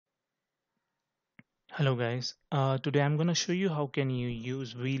Hello guys, today I'm going to show you how can you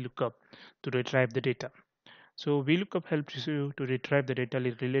use Vlookup to retrieve the data. So Vlookup helps you to retrieve the data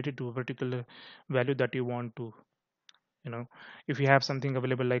related to a particular value that you want to, you know, if you have something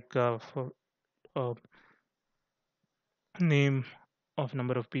available like for a name of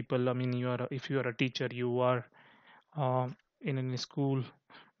number of people. I mean, if you are a teacher, you are in a school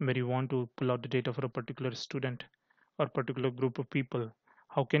where you want to pull out the data for a particular student or particular group of people.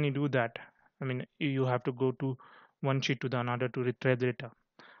 How can you do that? I mean, you have to go to one sheet to the another to retrieve the data.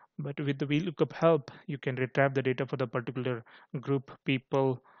 But with the VLOOKUP help, you can retrieve the data for the particular group,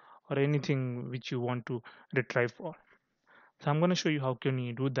 people, or anything which you want to retrieve for. So I'm going to show you how can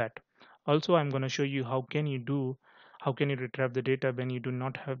you do that. Also, I'm going to show you how can you retrieve the data when you do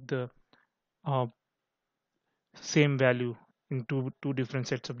not have the uh, same value in two different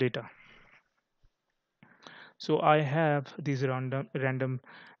sets of data. So I have these random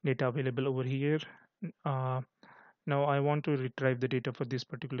data available over here. Uh, Now I want to retrieve the data for this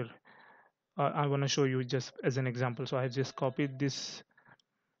particular. I want to show you just as an example. So I have just copied this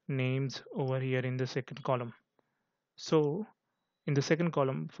names over here in the second column. So in the second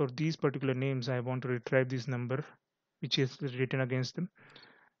column for these particular names, I want to retrieve this number which is written against them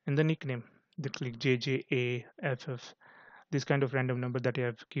and the nickname. They click JJAFF, this kind of random number that I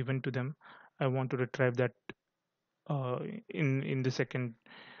have given to them. I want to retrieve that uh, in the second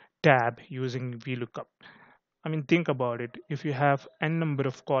tab using VLOOKUP. I mean, think about it. If you have n number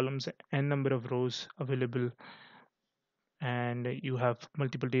of columns, n number of rows available, and you have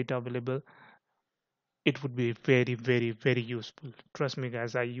multiple data available, it would be very useful. Trust me,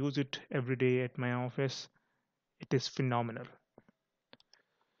 guys. I use it every day at my office. It is phenomenal.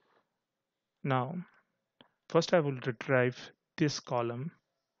 Now, first I will retrieve this column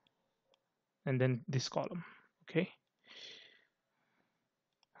and then this column. Okay,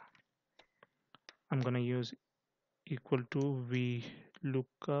 I'm gonna use equal to v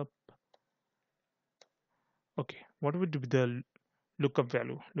lookup. Okay, what would be the lookup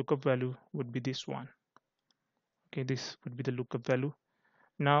value? Lookup value would be this one. Okay, this would be the lookup value.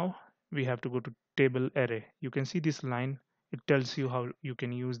 Now we have to go to table array. You can see this line. It tells you how you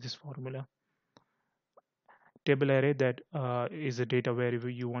can use this formula. Table array, that is a data wherever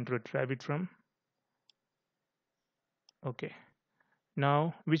you want to retrieve it from. Okay.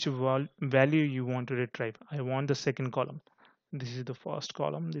 Now which value you want to retrieve? I want the second column. This is the first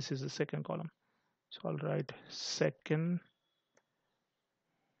column. This is the second column. So I'll write second,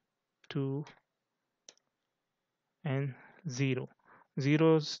 2, and 0.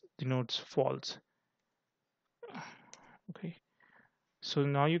 Zeros denotes false. Okay. So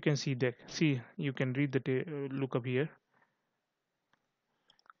now you can see that. See, you can read the lookup here.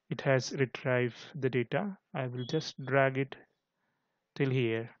 It has retrieved the data. I will just drag it till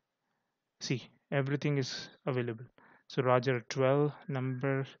here. See, everything is available. So Roger 12,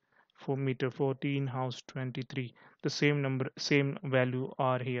 number 4 meter 14, house 23. The same number, same value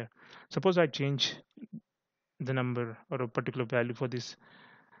are here. Suppose I change the number or a particular value for this.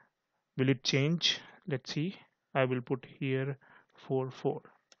 Will it change? Let's see. I will put here 4 4.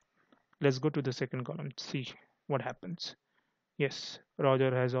 Let's go to the second column. See what happens. Yes,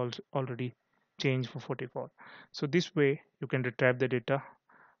 Roger has also already changed for 44. So this way you can retrieve the data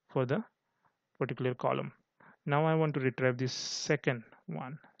for the particular column. Now I want to retrieve this second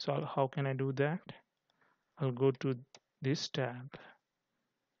one. So how can I do that? I'll go to this tab.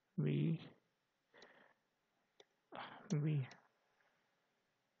 We we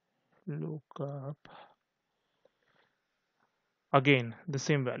look up again the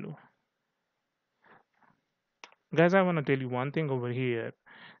same value. Guys, I want to tell you one thing over here.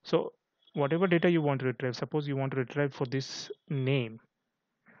 So whatever data you want to retrieve, suppose you want to retrieve for this name.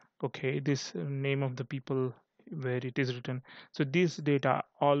 Okay, this name of the people where it is written. So this data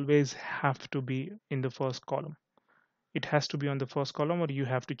always have to be in the first column. It has to be on the first column, or you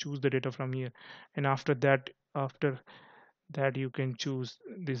have to choose the data from here, and after that you can choose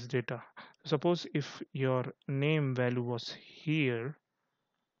this data. Suppose if your name value was here,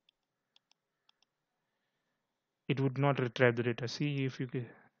 it would not retrieve the data. See if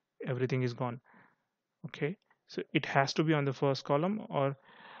everything is gone. Okay, so it has to be on the first column, or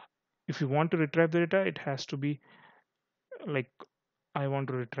if you want to retrieve the data, it has to be like, I want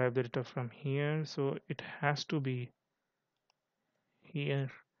to retrieve the data from here, so it has to be here.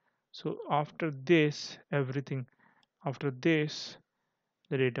 So after this, everything after this,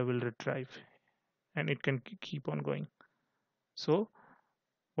 the data will retrieve, and it can keep on going. So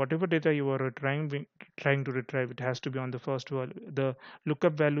whatever data you are trying to retrieve, it has to be on the first value. The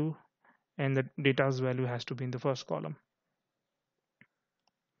lookup value and the data's value has to be in the first column.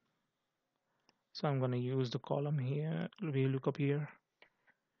 So I'm going to use the column here. We look up here.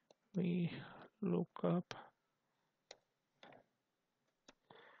 We look up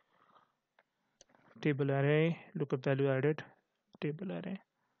table array, lookup value added, table array.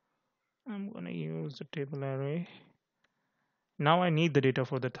 I'm going to use the table array. Now I need the data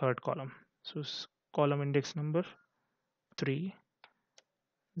for the third column. So column index number 3,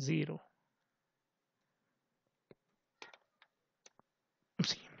 0.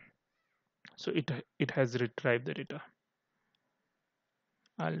 See, so it has retrieved the data.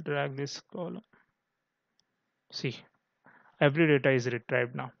 I'll drag this column. See, every data is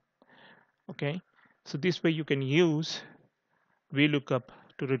retrieved now. Okay, so this way you can use VLOOKUP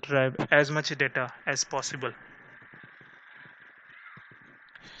to retrieve as much data as possible.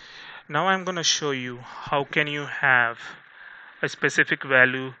 Now I'm going to show you how can you have a specific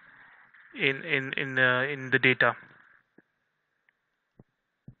value in the data.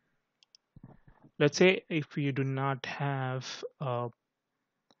 Let's say if you do not have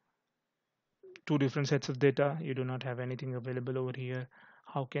two different sets of data, you do not have anything available over here.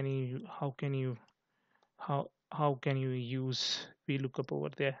 How can you use VLOOKUP over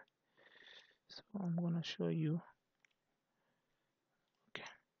there? So I'm gonna show you. Okay.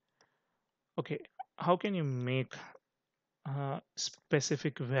 Okay. How can you make a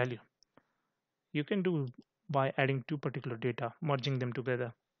specific value? You can do by adding two particular data, merging them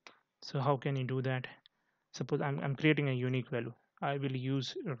together. So how can you do that? Suppose I'm creating a unique value. I will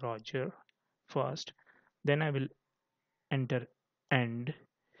use Roger first, then I will enter end,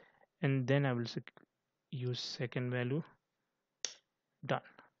 and then I will use second value. Done.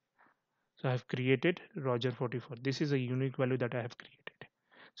 So I have created Roger 44. This is a unique value that I have created.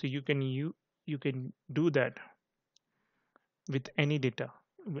 So you can do that with any data,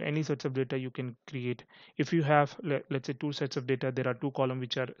 any sorts of data you can create. If you have let's say two sets of data, there are two columns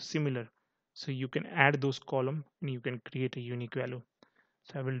which are similar. So you can add those columns and you can create a unique value.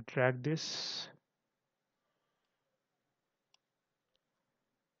 So I will drag this,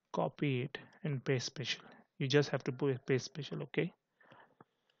 copy it, and paste special. You just have to put paste special. Okay.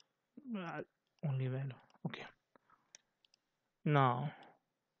 Uh, Only value. Okay. Now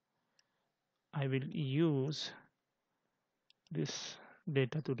I will use this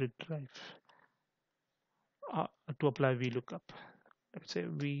data to retrieve uh, to apply VLOOKUP. Let's say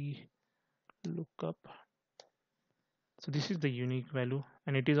VLOOKUP. So this is the unique value,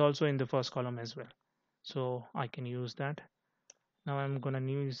 and it is also in the first column as well. So I can use that. Now I'm gonna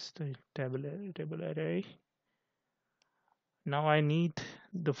use the table array. Now I need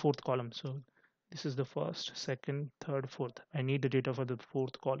the fourth column. So this is the first, second, third, fourth. I need the data for the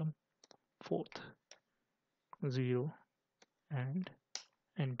fourth column. Fourth, 0, and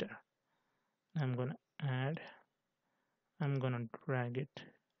enter. I'm gonna add. I'm gonna drag it.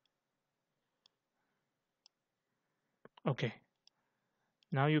 Okay.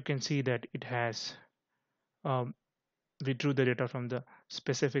 Now you can see that it has withdrew the data from the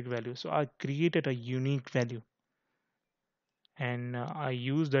specific value. So I created a unique value, and I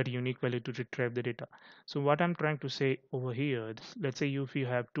use that unique value to retrieve the data. So what I'm trying to say over here, let's say if you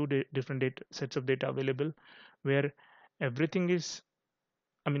have two different sets of data available, where everything is,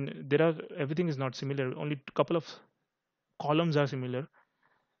 I mean, everything is not similar. Only a couple of columns are similar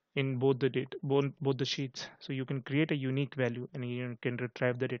in both the data, both the sheets. So you can create a unique value and you can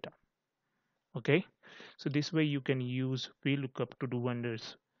retrieve the data. Okay, so this way you can use VLOOKUP to do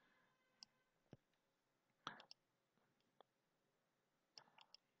wonders.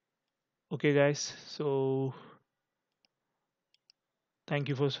 Okay guys, so thank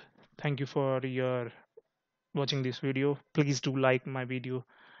you for your watching this video. Please do like my video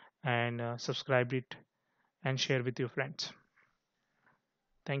and subscribe it and share with your friends.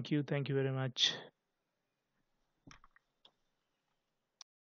 Thank you very much.